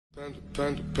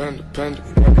Panda.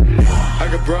 I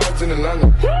got broads in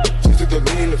Atlanta, just to throw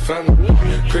me in the family.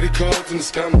 Credit cards and the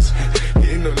scammers,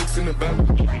 getting the licks in the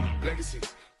band.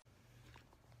 Legacies.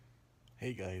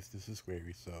 Hey guys, this is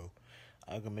Gregory. So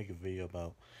I'm gonna make a video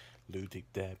about Lunatic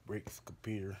that breaks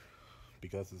computer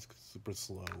because it's super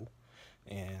slow,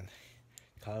 and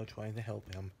Kyle trying to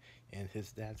help him, and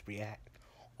his dad's react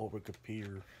over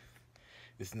computer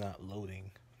is not loading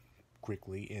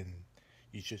quickly, and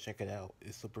you should check it out.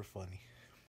 It's super funny.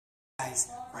 Guys,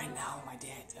 right now my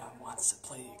dad wants to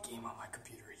play a game on my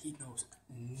computer. He knows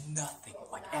nothing,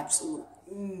 like absolute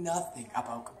nothing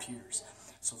about computers.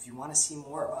 So if you want to see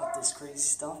more about this crazy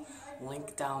stuff,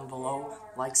 link down below,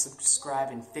 like, subscribe,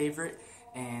 and favorite,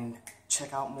 and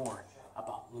check out more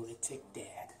about Lunatic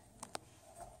Dad.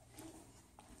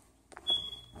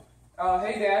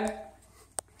 Hey Dad.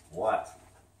 What?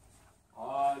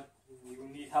 You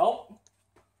need help?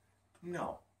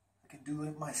 No, I can do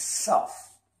it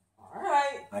myself.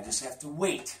 Alright. I just have to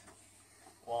wait.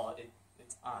 Well,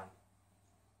 it's on.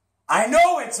 I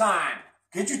know it's on!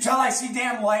 Can't you tell I see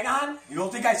damn light on? You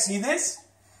don't think I see this?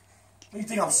 You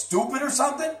think I'm stupid or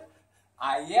something?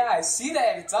 Yeah, I see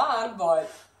that it's on,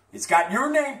 but... It's got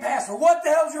your name password. What the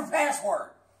hell's your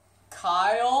password?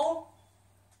 Kyle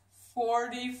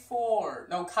 44.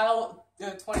 No, Kyle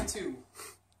 22.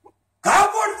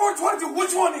 Kyle 4422.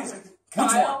 Which one is it?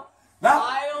 Which one? Now,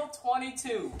 Kyle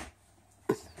 22.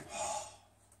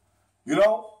 you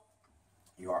know,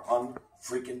 you are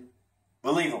unfreaking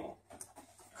believable.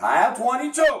 Kyle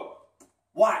 22.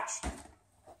 Watch.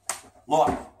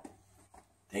 Look.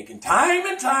 Taking time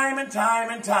and time and time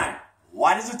and time.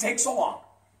 Why does it take so long?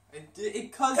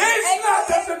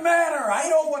 Doesn't matter. I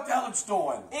know what the hell it's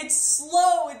doing. It's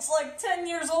slow. It's like 10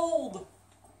 years old.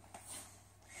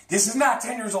 This is not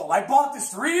 10 years old. I bought this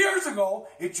 3 years ago.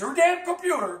 It's your damn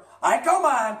computer. I come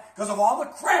on because of all the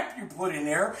crap you put in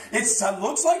there. It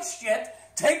looks like shit.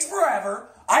 Takes forever.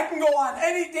 I can go on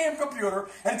any damn computer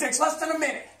and it takes less than a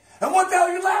minute. And what the hell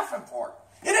are you laughing for?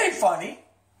 It ain't funny.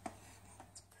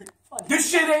 It's pretty funny. This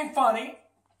shit ain't funny.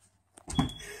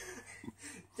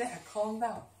 Dad, calm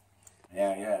down.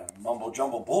 Yeah. Mumbo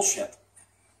jumbo bullshit.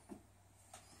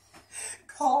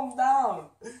 Calm down.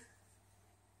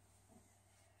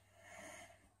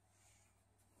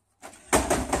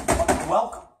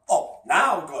 Welcome. Oh,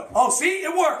 now good. Oh, see?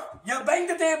 It worked. You banged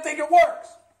the damn thing. It works.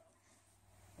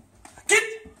 Get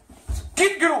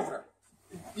over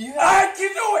there. I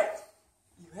can do it.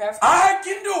 You have to. I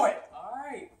can do it.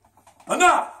 Alright.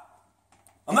 Enough.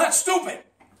 I'm not stupid.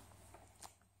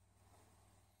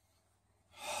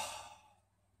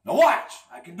 Now watch.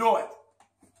 I can do it.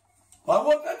 But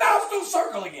now let's do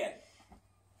circle again.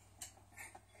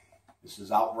 This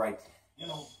is outright.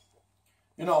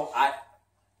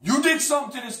 You did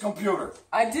something to this computer.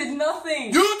 I did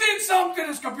nothing. You did something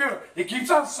to this computer. It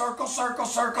keeps on circle. It's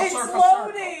Circle.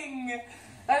 loading.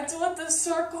 That's what the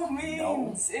circle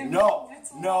means. No.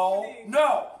 It's loading.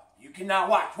 You cannot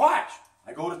watch.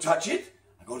 I go to touch it.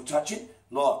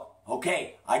 Look.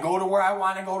 Okay. I go to where I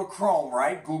want to go to Chrome,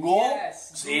 right? Google.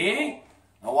 Yes. See? Google.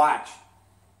 Now watch.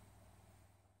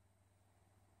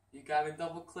 You gotta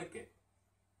double click it.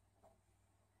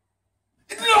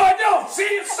 No, I don't. See,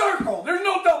 it's circle. There's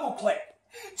no double click.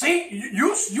 See,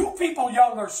 you people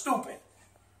young are stupid.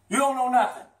 You don't know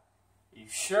nothing. You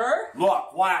sure?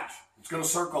 Look, watch. It's gonna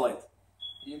circle it.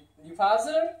 You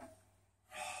positive?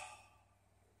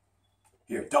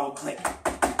 Here, double click.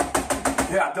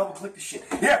 Here, I'll double click the shit.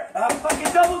 Here, I'll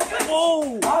fucking double click it.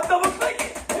 Whoa! I'll double click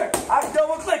it. Here, I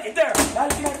double click it. There. Now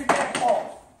you have your damn phone.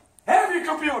 Have your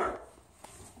computer.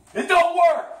 It don't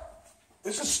work.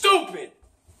 This is stupid.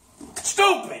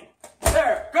 Stupid.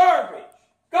 There, garbage.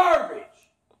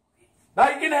 Now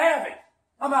you can have it.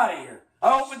 I'm out of here.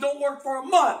 I hope it don't work for a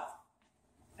month.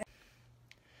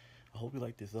 I hope you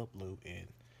like this upload and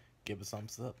give it a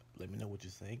thumbs up. Let me know what you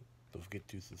think. Don't forget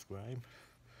to subscribe.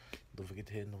 Don't forget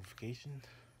to hit notification.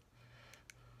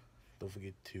 Don't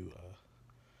forget to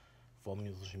follow me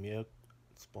on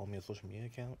social media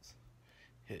accounts.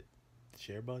 Hit the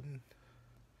share button.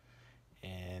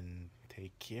 And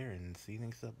take care and see you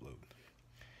next upload.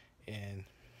 And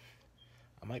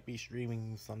I might be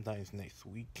streaming sometimes next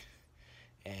week.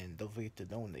 And don't forget to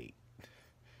donate.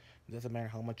 It doesn't matter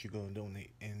how much you're going to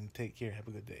donate. And take care. Have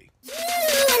a good day.